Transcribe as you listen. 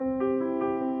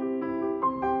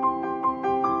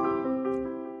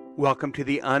Welcome to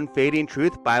the Unfading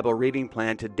Truth Bible Reading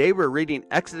Plan. Today we're reading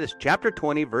Exodus chapter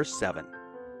 20, verse 7.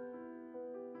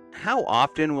 How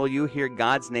often will you hear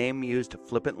God's name used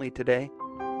flippantly today?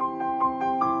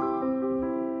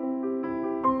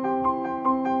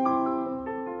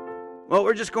 Well,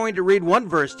 we're just going to read one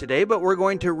verse today, but we're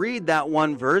going to read that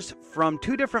one verse from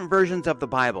two different versions of the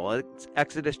Bible. It's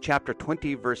Exodus chapter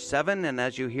 20, verse 7, and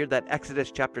as you hear that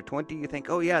Exodus chapter 20, you think,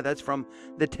 oh yeah, that's from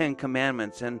the Ten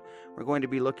Commandments, and we're going to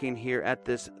be looking here at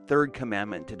this third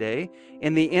commandment today.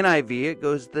 In the NIV, it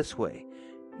goes this way: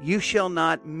 You shall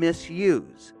not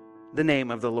misuse the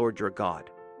name of the Lord your God,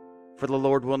 for the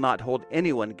Lord will not hold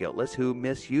anyone guiltless who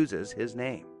misuses his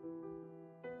name.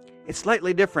 It's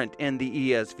slightly different in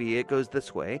the ESV. It goes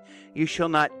this way: You shall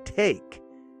not take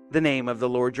the name of the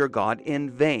Lord your God in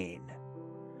vain,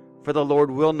 for the Lord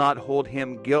will not hold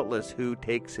him guiltless who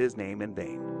takes his name in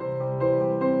vain.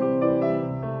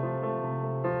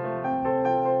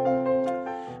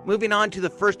 Moving on to the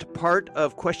first part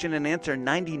of question and answer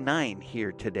 99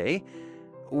 here today.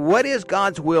 What is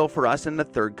God's will for us in the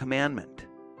third commandment?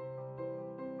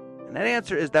 And that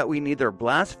answer is that we neither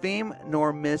blaspheme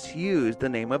nor misuse the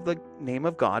name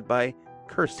of God by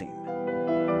cursing.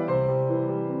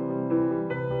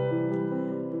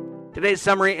 Today's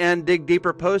summary and dig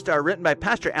deeper post are written by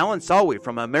Pastor Alan Salwe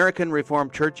from American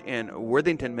Reformed Church in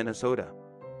Worthington, Minnesota.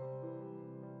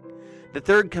 The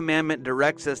third commandment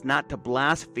directs us not to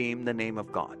blaspheme the name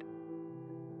of God.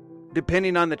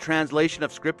 Depending on the translation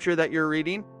of Scripture that you're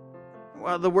reading,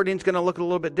 well, the wording's going to look a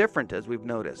little bit different, as we've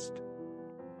noticed.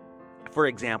 For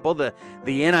example, the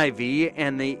NIV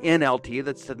and the NLT,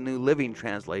 that's the New Living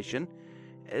Translation,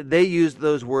 they use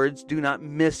those words, do not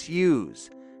misuse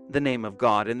the name of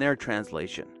God in their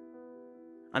translation.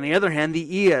 On the other hand,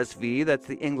 the ESV, that's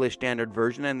the English Standard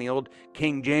Version, and the old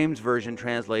King James Version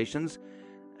translations,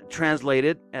 translate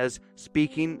it as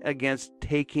speaking against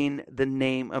taking the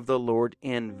name of the Lord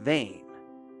in vain.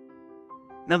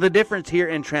 Now, the difference here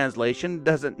in translation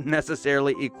doesn't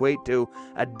necessarily equate to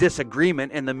a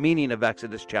disagreement in the meaning of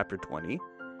Exodus chapter 20.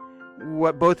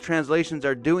 What both translations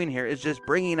are doing here is just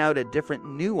bringing out a different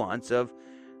nuance of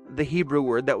the Hebrew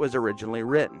word that was originally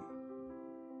written.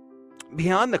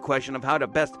 Beyond the question of how to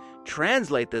best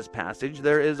translate this passage,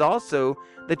 there is also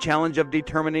the challenge of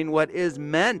determining what is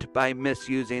meant by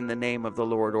misusing the name of the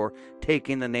Lord or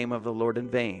taking the name of the Lord in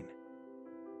vain.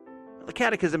 The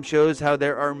Catechism shows how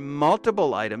there are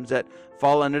multiple items that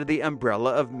fall under the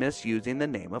umbrella of misusing the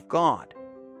name of God.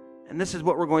 And this is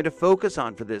what we're going to focus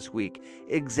on for this week,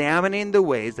 examining the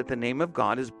ways that the name of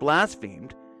God is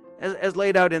blasphemed, as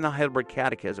laid out in the Heidelberg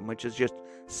Catechism, which is just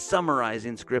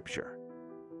summarizing Scripture.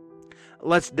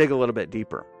 Let's dig a little bit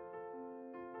deeper.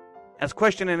 As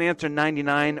question and answer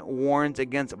 99 warns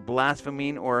against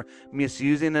blaspheming or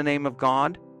misusing the name of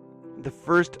God, the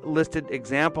first listed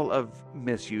example of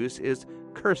misuse is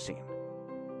cursing.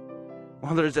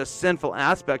 While there's a sinful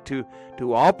aspect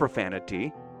to all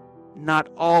profanity, not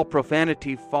all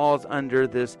profanity falls under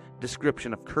this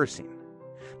description of cursing.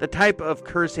 The type of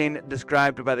cursing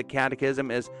described by the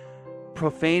Catechism is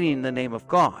profaning the name of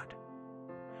God.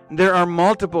 There are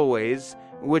multiple ways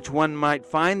which one might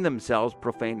find themselves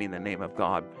profaning the name of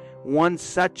God. One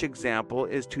such example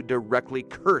is to directly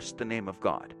curse the name of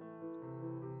God.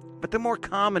 But the more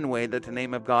common way that the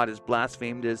name of God is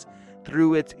blasphemed is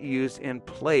through its use in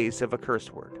place of a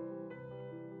curse word.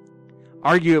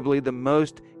 Arguably, the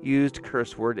most used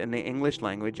curse word in the English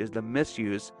language is the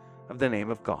misuse of the name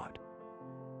of God.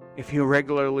 If you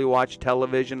regularly watch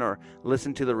television or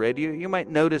listen to the radio, you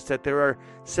might notice that there are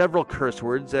several curse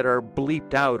words that are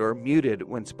bleeped out or muted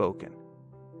when spoken.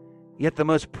 Yet the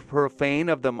most profane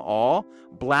of them all,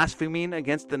 blaspheming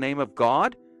against the name of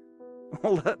God,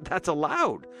 well, that's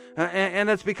allowed, and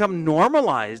it's become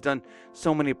normalized on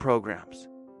so many programs.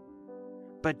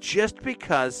 But just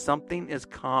because something is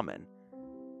common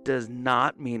does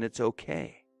not mean it's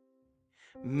okay.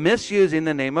 Misusing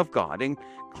the name of God,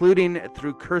 including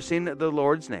through cursing the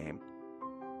Lord's name,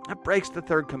 that breaks the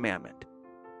third commandment,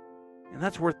 and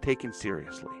that's worth taking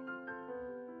seriously.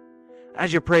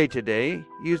 As you pray today,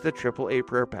 use the AAA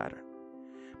prayer pattern.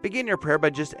 Begin your prayer by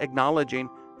just acknowledging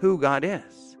who God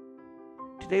is.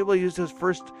 Today we'll use those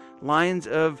first lines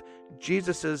of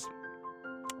Jesus'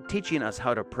 teaching us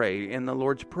how to pray in the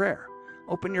Lord's Prayer.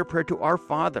 Open your prayer to our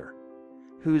Father,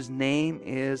 whose name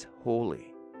is holy.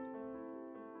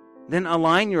 Then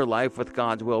align your life with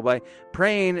God's will by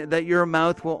praying that your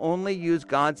mouth will only use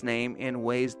God's name in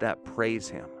ways that praise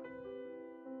Him.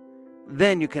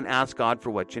 Then you can ask God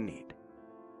for what you need.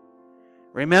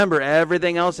 Remember,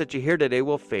 everything else that you hear today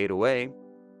will fade away.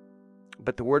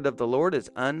 But the word of the Lord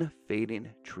is unfading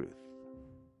truth.